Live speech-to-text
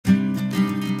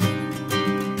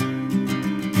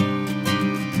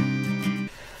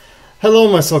Hello,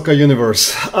 my soccer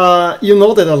universe. You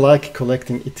know that I like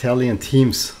collecting Italian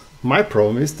teams. My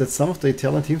problem is that some of the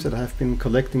Italian teams that I have been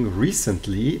collecting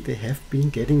recently, they have been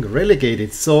getting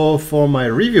relegated. So for my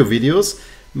review videos,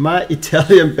 my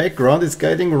Italian background is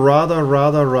getting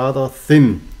rather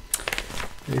thin.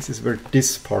 This is where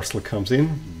this parcel comes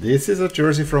in. This is a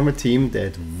jersey from a team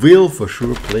that will for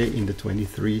sure play in the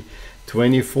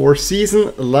 23-24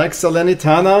 season, like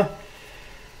Salernitana.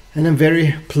 And I'm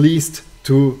very pleased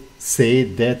to say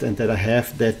that and that I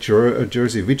have that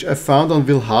jersey, which I found on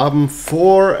Willhaben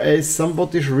for a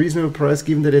somewhat reasonable price,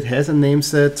 given that it has a name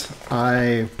set.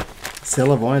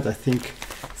 Seller wanted, I think,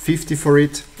 50 for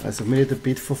it. I submitted a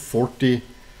bid for 40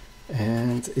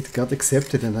 and it got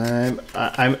accepted, and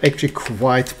I'm actually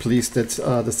quite pleased that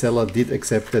the seller did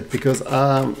accept that, because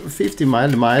 50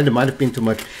 might have been too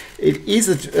much. It is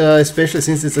especially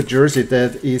since it's a jersey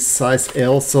that is size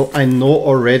L, so I know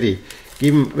already,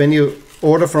 given when you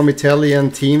order from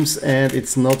Italian teams and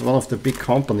it's not one of the big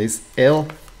companies, L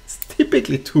is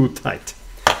typically too tight.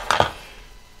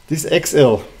 This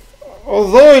XL,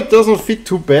 although it doesn't fit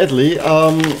too badly,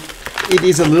 it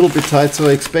is a little bit tight, so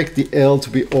I expect the L to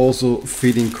be also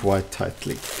fitting quite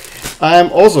tightly. I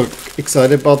am also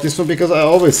excited about this one because I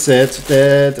always said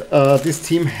that this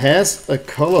team has a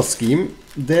color scheme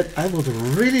that I would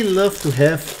really love to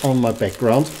have on my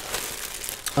background.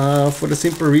 For the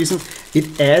simple reason,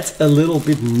 it adds a little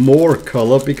bit more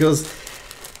color, because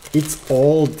it's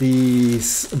all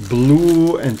these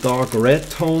blue and dark red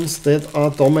tones that are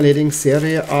dominating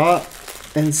Serie A,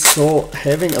 and so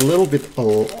having a little bit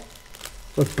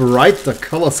a brighter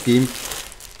color scheme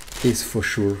is for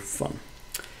sure fun.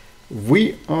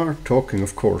 We are talking,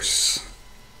 of course,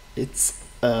 it's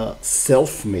a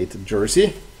self-made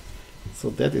jersey, so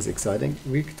that is exciting.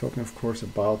 We're talking, of course,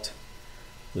 about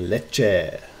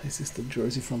Lecce. This is the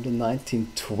jersey from the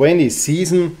 1920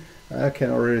 season. I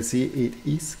can already see it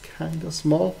is kind of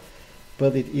small,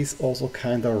 but it is also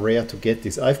kind of rare to get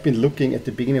this. I've been looking at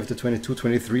the beginning of the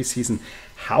 22-23 season,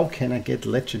 how can I get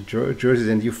Lecce jerseys,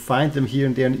 and you find them here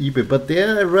and there on eBay, but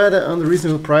they're rather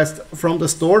unreasonable priced from the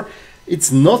store.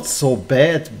 It's not so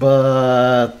bad,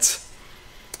 but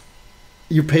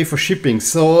you pay for shipping.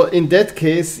 So in that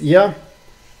case, yeah,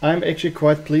 I'm actually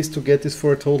quite pleased to get this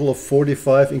for a total of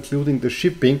 45, including the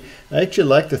shipping. I actually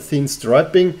like the thin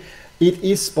striping. It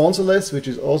is sponsorless, which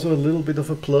is also a little bit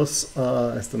of a plus.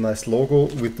 As the nice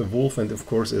logo with the wolf, and of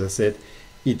course, as I said,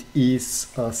 it is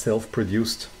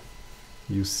self-produced.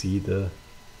 You see the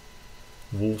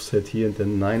wolf's head here and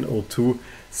then 902.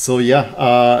 So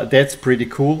yeah, that's pretty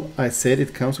cool. I said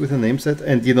it comes with a name set,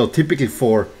 and you know, typically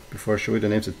for, before I show you the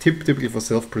name set, typically for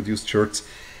self-produced shirts,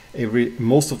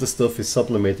 most of the stuff is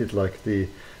sublimated, like the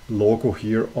logo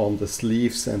here on the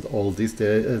sleeves and all this.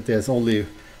 There's only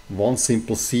one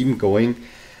simple seam going,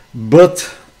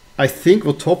 but I think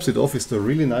what tops it off is the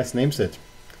really nice name set.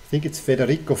 I think it's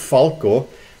Federico Falco.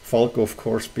 Falco, of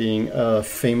course, being a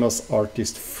famous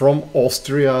artist from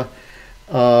Austria,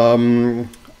 Rock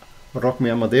Me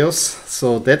Amadeus.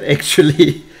 So that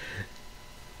actually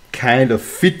kind of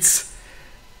fits.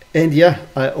 And yeah,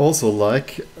 I also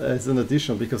like, as an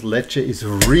additional, because Lecce is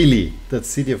really, that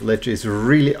city of Lecce is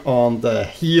really on the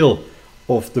heel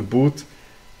of the boot.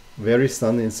 Very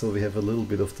sunny, and so we have a little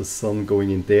bit of the sun going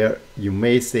in there. You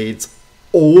may say it's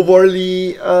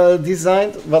overly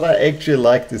designed, but I actually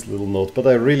like this little note. But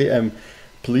I really am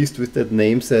pleased with that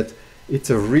name set. It's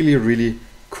a really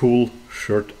cool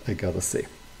shirt, I gotta say.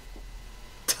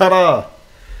 Ta-da!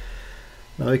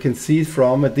 Now you can see it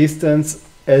from a distance.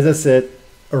 As I said,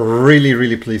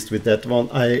 really pleased with that one.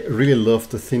 I really love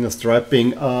the thinner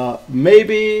striping.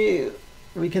 Maybe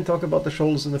we can talk about the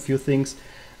shoulders and a few things.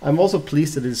 I'm also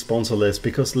pleased that it is sponsorless,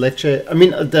 because Lecce, I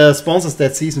mean, the sponsors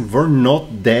that season were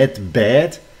not that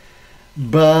bad,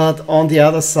 but on the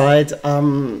other side,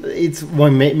 it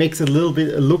makes a little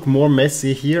bit look more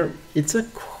messy here. It's a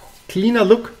cleaner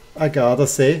look, I gotta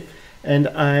say, and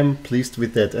I'm pleased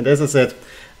with that. And as I said,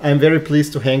 I'm very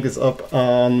pleased to hang this up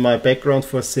on my background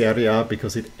for Serie A,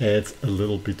 because it adds a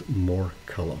little bit more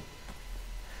color.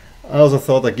 I also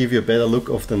thought I'd give you a better look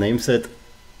of the name set.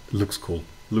 Looks cool.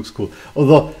 Looks cool.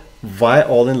 Although, why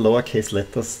all in lowercase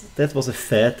letters? That was a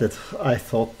fad that I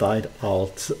thought died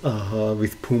out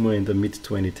with Puma in the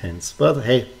mid-2010s. But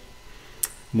hey,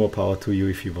 more power to you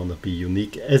if you want to be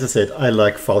unique. As I said, I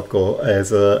like Falco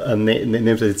as a name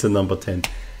that it's a number 10.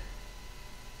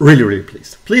 Really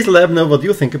pleased. Please let me know what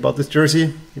you think about this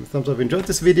jersey. Give a thumbs up if you enjoyed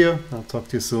this video. I'll talk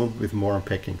to you soon with more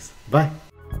unpackings. Bye.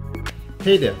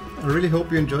 Hey there, I really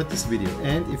hope you enjoyed this video,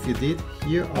 and if you did,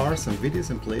 here are some videos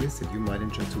and playlists that you might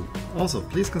enjoy too. Also,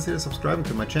 please consider subscribing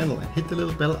to my channel and hit the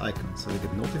little bell icon so you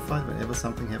get notified whenever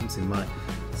something happens in my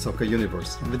soccer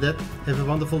universe. And with that, have a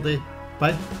wonderful day.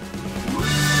 Bye!